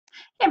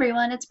Hey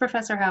everyone, it's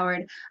Professor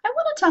Howard. I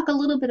want to talk a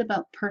little bit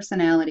about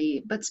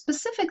personality, but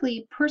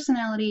specifically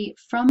personality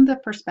from the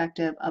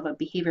perspective of a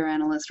behavior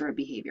analyst or a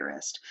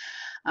behaviorist.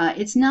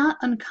 It's not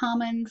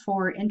uncommon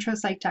for intro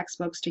psych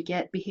textbooks to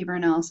get behavior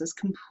analysis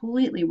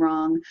completely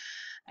wrong,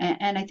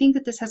 and I think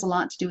that this has a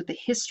lot to do with the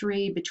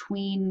history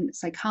between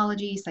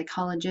psychology,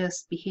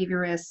 psychologists,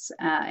 behaviorists,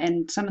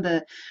 and some of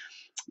the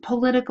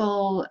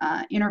political,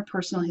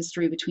 interpersonal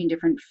history between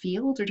different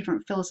fields or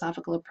different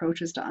philosophical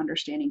approaches to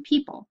understanding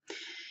people.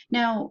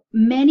 Now,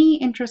 many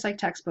intro psych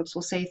textbooks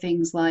will say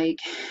things like,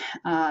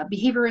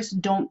 behaviorists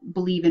don't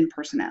believe in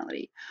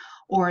personality,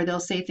 or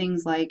they'll say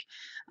things like,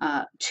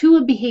 to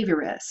a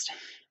behaviorist,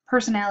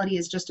 personality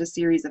is just a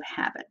series of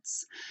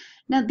habits.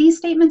 Now, these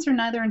statements are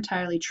neither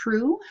entirely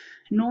true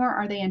nor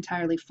are they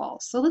entirely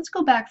false. So let's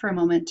go back for a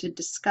moment to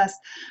discuss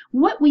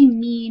what we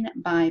mean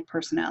by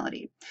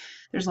personality.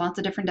 There's lots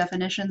of different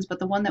definitions, but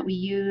the one that we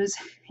use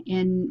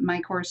in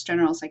my course,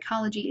 General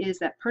Psychology, is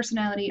that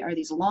personality are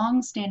these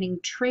long-standing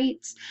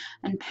traits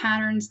and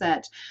patterns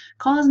that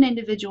cause an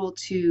individual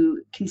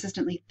to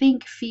consistently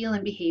think, feel,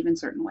 and behave in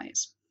certain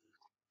ways.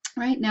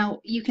 Right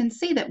now, you can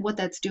see that what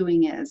that's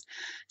doing is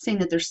saying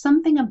that there's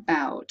something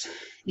about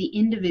the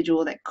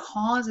individual that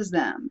causes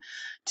them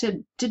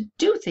to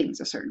do things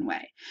a certain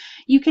way.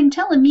 You can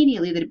tell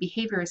immediately that a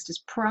behaviorist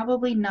is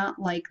probably not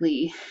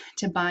likely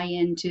to buy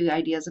into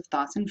ideas of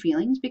thoughts and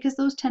feelings because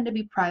those tend to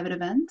be private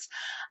events,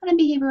 and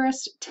a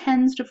behaviorist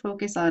tends to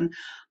focus on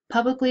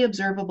publicly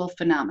observable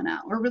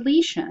phenomena or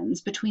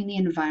relations between the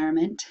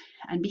environment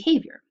and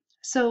behavior.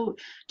 So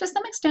to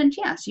some extent,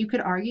 yes, you could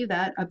argue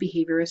that a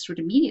behaviorist would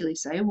immediately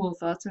say, well,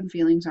 thoughts and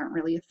feelings aren't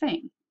really a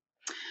thing.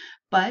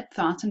 But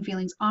thoughts and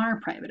feelings are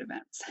private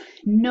events.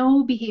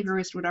 No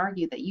behaviorist would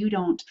argue that you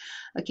don't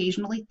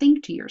occasionally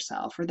think to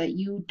yourself or that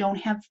you don't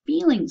have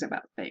feelings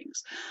about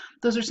things.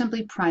 Those are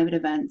simply private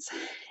events,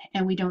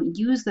 and we don't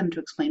use them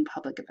to explain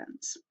public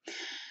events.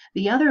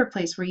 The other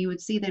place where you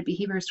would see that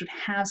behaviorists would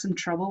have some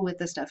trouble with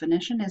this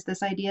definition is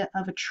this idea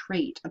of a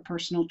trait, a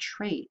personal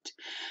trait.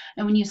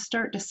 And when you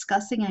start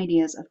discussing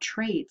ideas of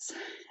traits,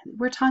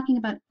 we're talking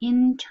about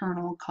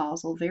internal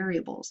causal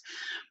variables.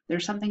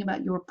 There's something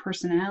about your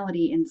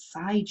personality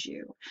inside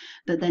you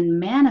that then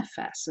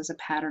manifests as a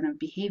pattern of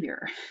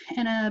behavior.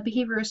 And a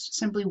behaviorist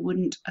simply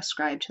wouldn't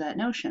ascribe to that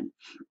notion.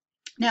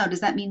 Now, does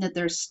that mean that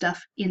there's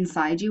stuff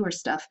inside you or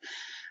stuff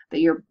that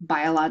you're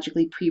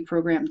biologically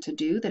pre-programmed to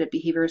do that a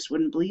behaviorist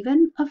wouldn't believe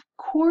in? Of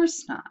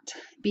course not.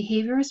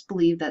 Behaviorists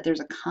believe that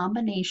there's a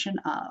combination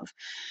of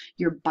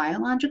your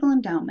biological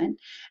endowment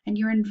and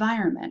your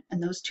environment,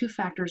 and those two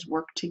factors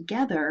work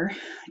together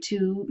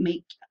to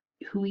make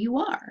who you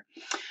are.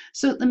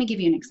 So let me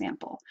give you an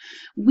example.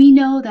 We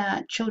know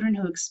that children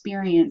who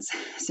experience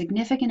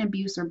significant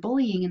abuse or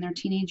bullying in their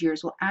teenage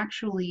years will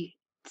actually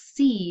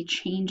see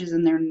changes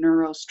in their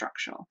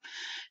neurostructure.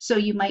 So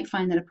you might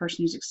find that a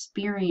person who's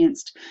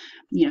experienced,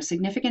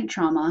 significant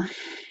trauma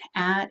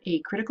at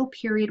a critical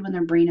period when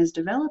their brain is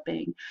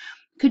developing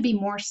could be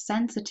more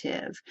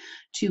sensitive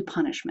to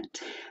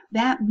punishment.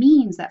 That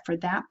means that for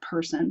that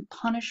person,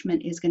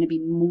 punishment is going to be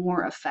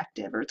more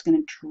effective, or it's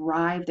going to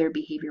drive their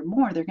behavior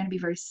more. They're going to be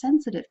very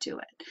sensitive to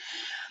it.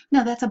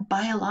 Now, that's a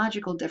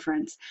biological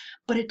difference,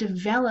 but it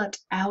developed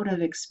out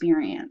of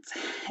experience.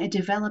 It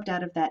developed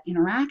out of that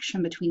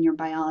interaction between your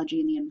biology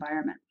and the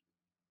environment.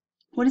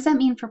 What does that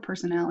mean for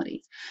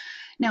personality?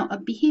 Now, a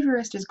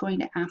behaviorist is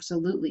going to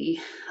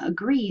absolutely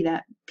agree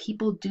that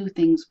people do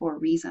things for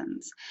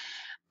reasons.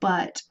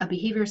 But a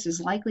behaviorist is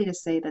likely to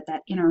say that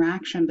that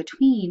interaction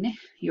between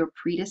your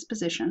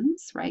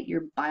predispositions, right,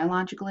 your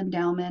biological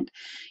endowment,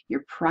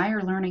 your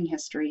prior learning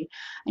history,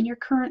 and your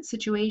current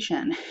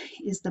situation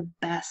is the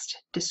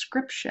best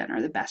description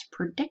or the best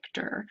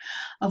predictor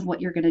of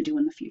what you're going to do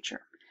in the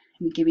future.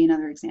 Let me give you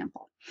another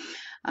example.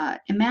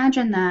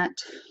 Imagine that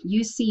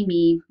you see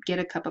me get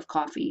a cup of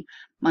coffee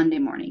Monday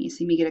morning. You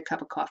see me get a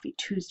cup of coffee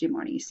Tuesday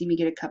morning. You see me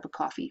get a cup of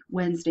coffee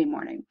Wednesday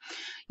morning.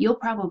 You'll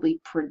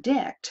probably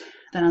predict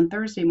that on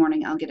Thursday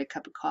morning I'll get a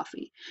cup of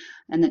coffee,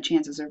 and the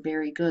chances are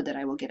very good that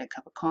I will get a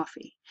cup of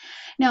coffee.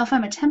 Now, if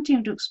I'm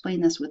attempting to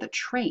explain this with a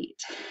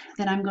trait,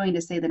 then I'm going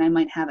to say that I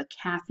might have a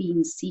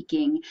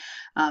caffeine-seeking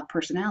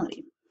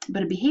personality.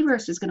 But a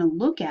behaviorist is going to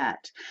look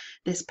at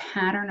this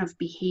pattern of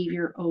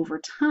behavior over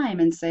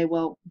time and say,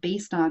 well,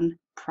 based on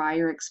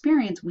prior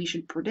experience, we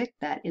should predict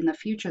that in the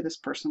future this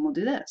person will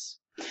do this.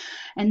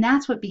 And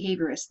that's what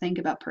behaviorists think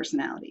about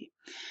personality.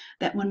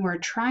 That when we're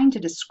trying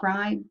to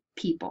describe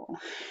people,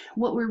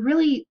 what we're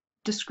really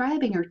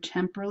describing are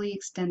temporally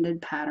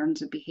extended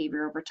patterns of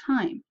behavior over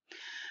time.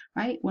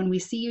 Right? When we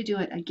see you do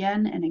it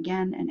again and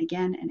again and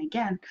again and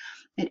again,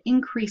 it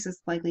increases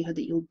the likelihood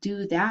that you'll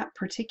do that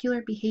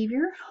particular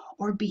behavior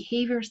or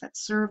behaviors that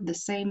serve the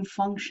same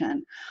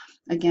function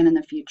again in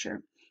the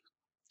future.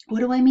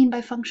 What do I mean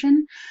by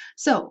function?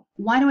 So,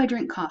 why do I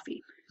drink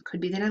coffee?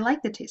 Could be that I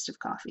like the taste of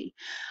coffee.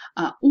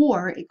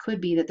 Or it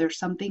could be that there's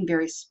something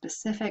very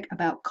specific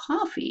about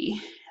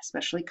coffee,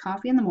 especially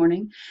coffee in the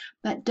morning,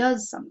 that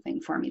does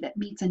something for me, that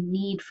meets a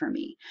need for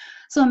me.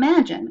 So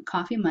imagine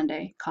coffee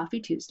Monday,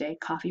 coffee Tuesday,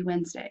 coffee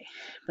Wednesday.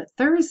 But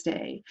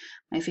Thursday,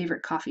 my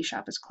favorite coffee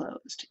shop is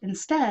closed.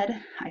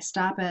 Instead, I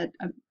stop at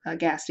a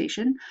gas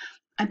station,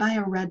 I buy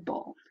a Red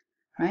Bull,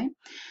 right?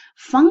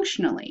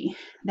 Functionally,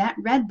 that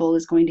Red Bull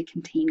is going to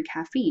contain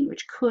caffeine,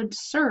 which could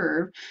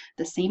serve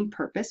the same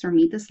purpose or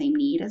meet the same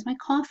need as my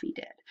coffee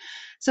did.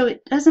 So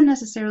it doesn't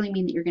necessarily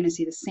mean that you're going to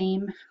see the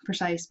same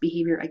precise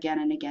behavior again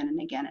and again and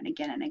again and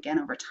again and again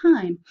over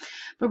time,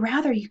 but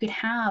rather you could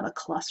have a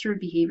cluster of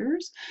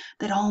behaviors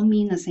that all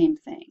mean the same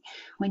thing.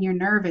 When you're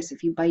nervous,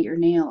 if you bite your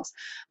nails,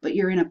 but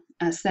you're in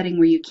a setting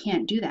where you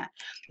can't do that,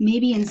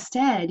 maybe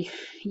instead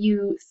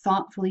you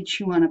thoughtfully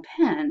chew on a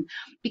pen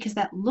because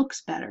that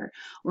looks better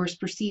or is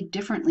perceived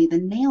differently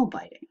than nail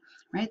biting,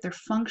 right? They're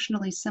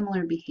functionally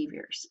similar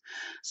behaviors.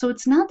 So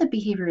it's not that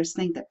behaviorists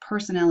think that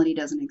personality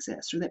doesn't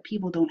exist or that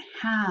people don't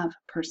have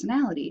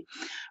personality.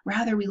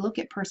 Rather, we look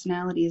at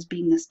personality as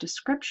being this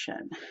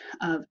description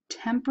of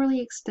temporally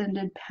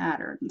extended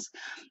patterns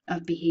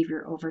of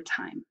behavior over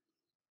time.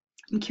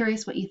 I'm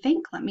curious what you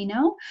think. Let me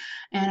know,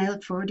 and I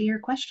look forward to your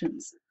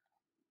questions.